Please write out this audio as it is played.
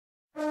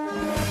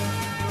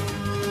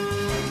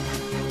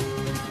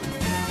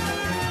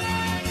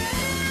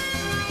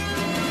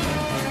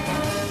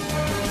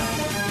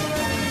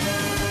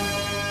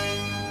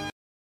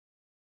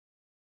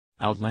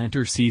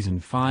Outlander Season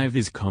 5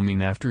 is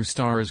coming after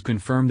Starz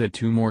confirmed that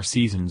 2 more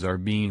seasons are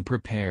being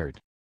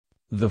prepared.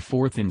 The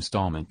 4th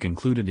installment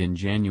concluded in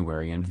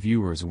January and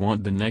viewers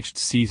want the next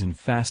season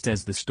fast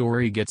as the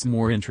story gets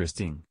more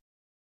interesting.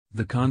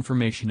 The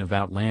confirmation of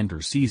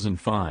Outlander Season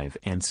 5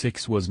 and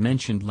 6 was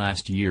mentioned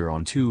last year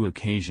on 2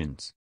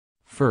 occasions.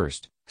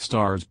 First,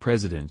 Starz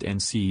president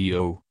and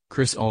CEO,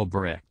 Chris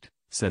Albrecht,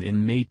 said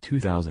in May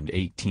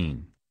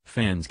 2018,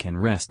 "Fans can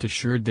rest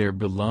assured their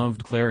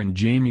beloved Claire and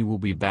Jamie will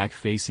be back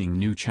facing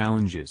new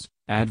challenges,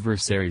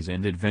 adversaries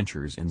and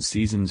adventures in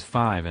Seasons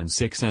 5 and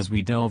 6 as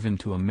we delve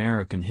into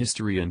American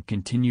history and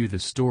continue the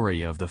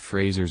story of the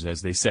Frasers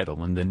as they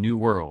settle in the new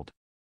world."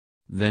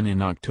 Then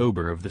in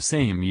October of the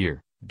same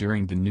year,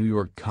 during the New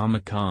York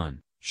Comic-Con,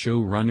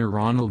 showrunner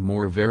Ronald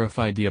Moore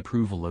verified the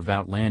approval of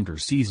Outlander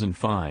Season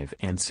 5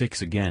 and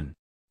 6 again.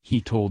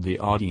 He told the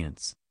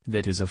audience,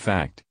 "That is a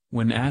fact,"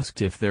 when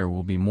asked if there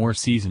will be more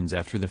seasons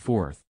after the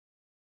 4th.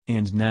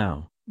 And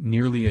now,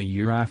 nearly a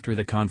year after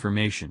the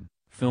confirmation,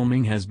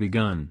 filming has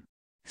begun.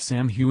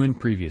 Sam Heughan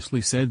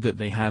previously said that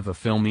they have a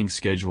filming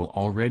schedule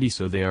already,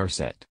 so they are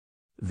set.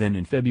 Then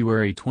in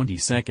February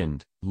 22,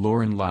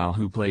 Lauren Lyle,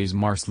 who plays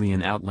Marcelly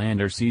in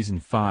Outlander Season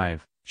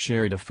 5,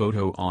 shared a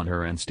photo on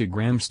her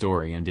Instagram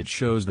story, and it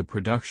shows the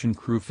production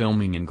crew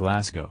filming in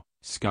Glasgow,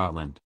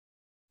 Scotland.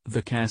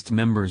 The cast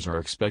members are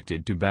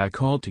expected to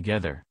back all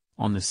together,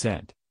 on the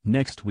set,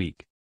 next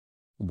week.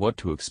 What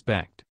to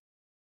expect?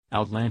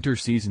 Outlander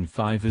Season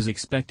 5 is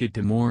expected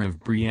to more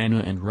of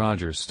Brianna and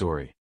Roger's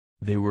story.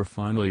 They were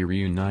finally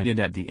reunited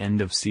at the end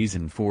of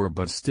Season 4,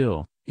 but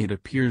still, it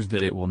appears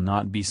that it will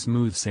not be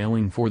smooth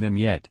sailing for them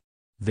yet.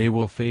 They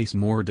will face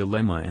more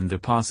dilemma, and the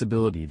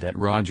possibility that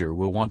Roger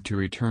will want to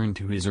return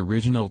to his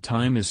original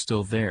time is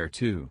still there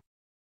too.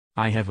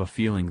 "I have a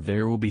feeling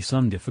there will be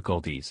some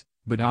difficulties,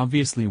 but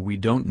obviously we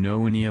don't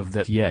know any of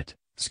that yet,"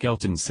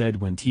 Skelton said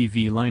when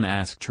TV Line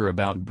asked her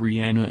about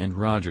Brianna and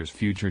Roger's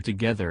future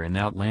together in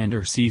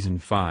Outlander Season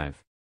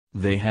 5.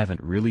 "They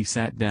haven't really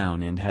sat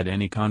down and had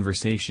any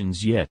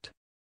conversations yet."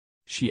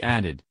 She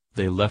added,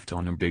 "They left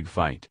on a big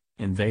fight,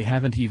 and they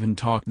haven't even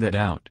talked that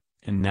out,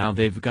 and now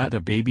they've got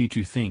a baby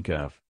to think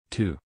of,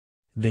 too.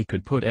 They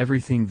could put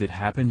everything that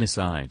happened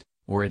aside,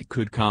 or it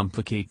could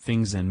complicate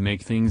things and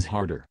make things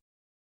harder."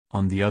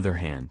 On the other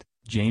hand,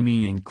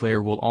 Jamie and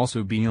Claire will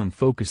also be on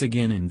focus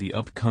again in the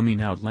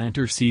upcoming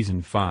Outlander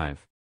Season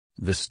 5.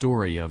 The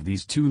story of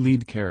these 2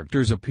 lead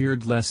characters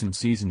appeared less in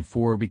Season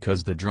 4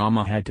 because the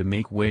drama had to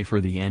make way for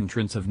the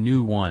entrance of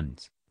new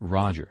ones,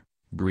 Roger,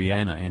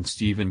 Brianna and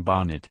Stephen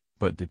Bonnet,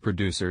 but the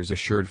producers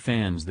assured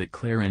fans that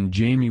Claire and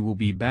Jamie will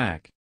be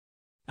back.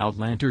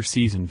 Outlander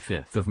Season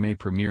 5 of May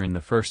premiere in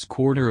the first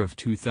quarter of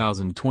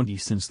 2020.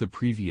 Since the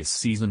previous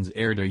seasons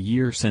aired a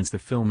year since the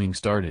filming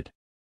started.